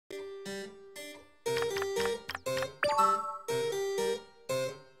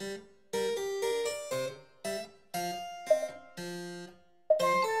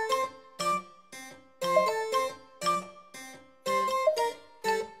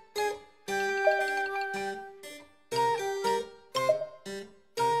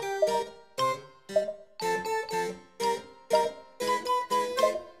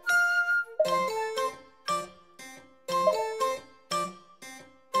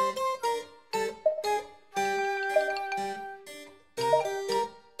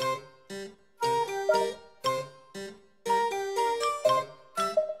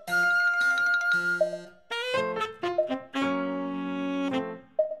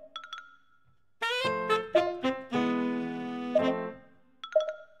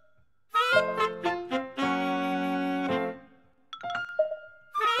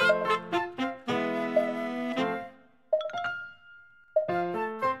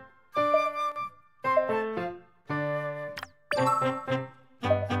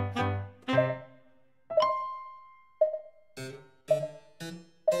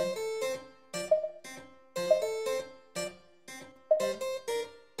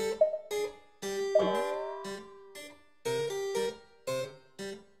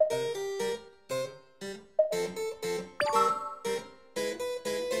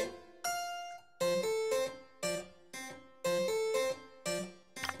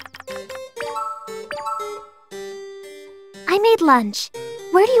made lunch.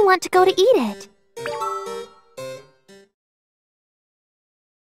 Where do you want to go to eat it?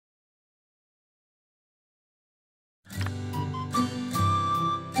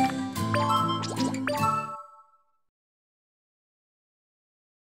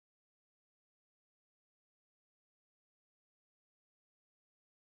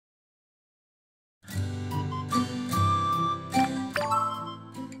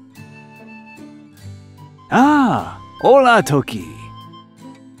 Ah, hola, Toki.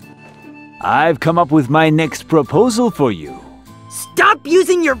 I've come up with my next proposal for you. Stop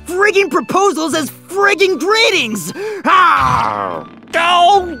using your friggin' proposals as friggin' greetings! Ah!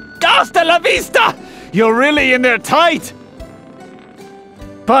 Oh, hasta la vista! You're really in there tight!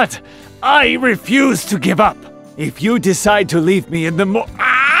 But I refuse to give up. If you decide to leave me in the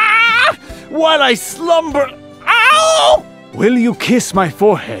while I slumber... Ow! Will you kiss my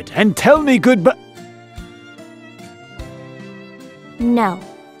forehead and tell me goodbye? No.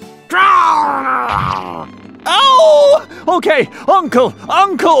 Oh! Okay, Uncle!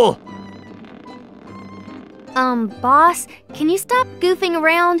 Boss, can you stop goofing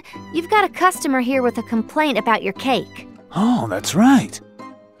around? You've got a customer here with a complaint about your cake. Oh, that's right.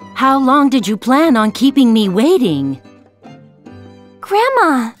 How long did you plan on keeping me waiting?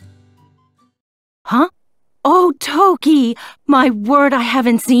 Grandma! Huh? Oh, Toki! My word, I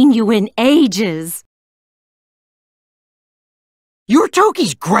haven't seen you in ages! You're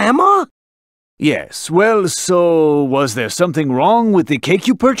Toki's grandma? Yes, well, so was there something wrong with the cake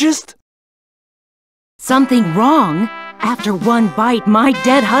you purchased? Something wrong? After one bite, my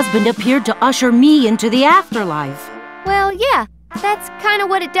dead husband appeared to usher me into the afterlife. Well, yeah, that's kind of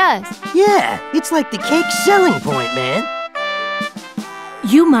what it does. Yeah, it's like the cake's selling point, man.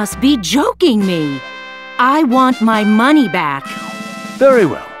 You must be joking me. I want my money back. Very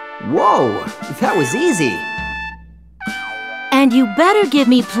well. Whoa, that was easy. And you better give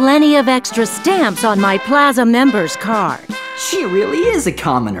me plenty of extra stamps on my Plaza members card. She really is a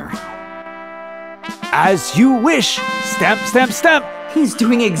commoner. As you wish. Stamp, stamp, stamp. He's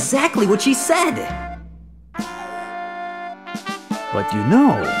doing exactly what she said. But you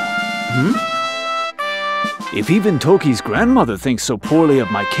know... If even Toki's grandmother thinks so poorly of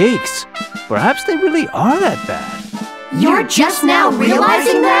my cakes, perhaps they really are that bad. You're just now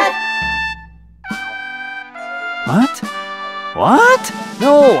realizing that? What? What?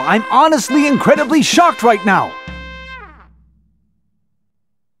 No, I'm honestly incredibly shocked right now.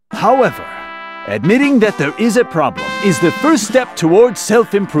 However, admitting that there is a problem is the first step towards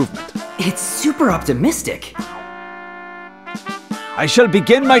self-improvement. It's super optimistic. I shall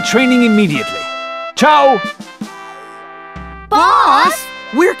begin my training immediately. Ciao! Boss!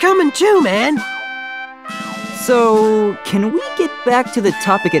 We're coming too, man. So, can we get back to the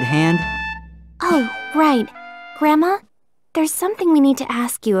topic at hand? Oh, right. Grandma, there's something we need to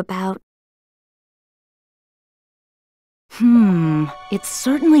ask you about. It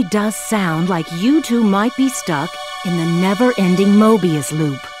certainly does sound like you two might be stuck in the never-ending Mobius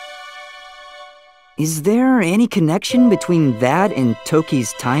loop. Is there any connection between that and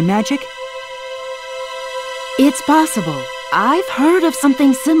Toki's time magic? It's possible. I've heard of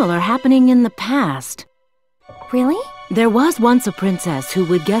something similar happening in the past. Really? There was once a princess who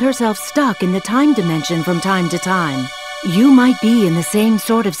would get herself stuck in the time dimension from time to time. You might be in the same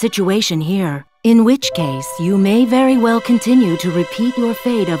sort of situation here, in which case you may very well continue to repeat your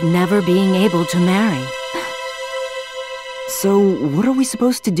fate of never being able to marry. So, what are we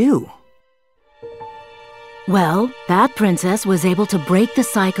supposed to do? Well, that princess was able to break the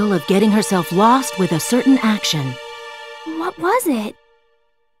cycle of getting herself lost with a certain action. What was it?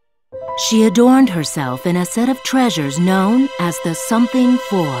 She adorned herself in a set of treasures known as the Something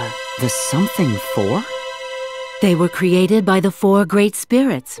Four. The Something Four? They were created by the four great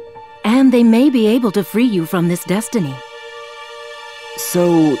spirits, and they may be able to free you from this destiny.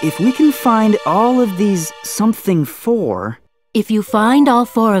 So, if we can find all of these Something Four... If you find all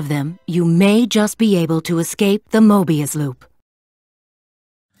four of them, you may just be able to escape the Mobius loop.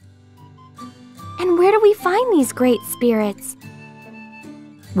 And where do we find these great spirits?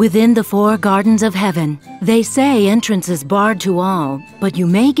 Within the four gardens of heaven. They say entrance is barred to all, but you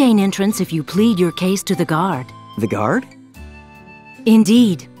may gain entrance if you plead your case to the guard. The guard?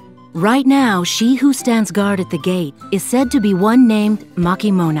 Indeed. Right now, she who stands guard at the gate is said to be one named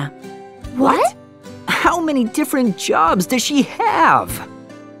Makimona. What? How many different jobs does she have?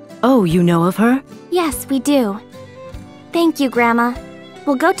 Oh, you know of her? Yes, we do. Thank you, Grandma.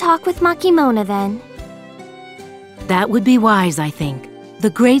 We'll go talk with Makimona then. That would be wise, I think. The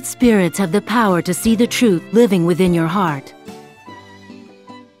great spirits have the power to see the truth living within your heart.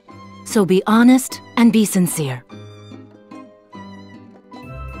 So be honest and be sincere.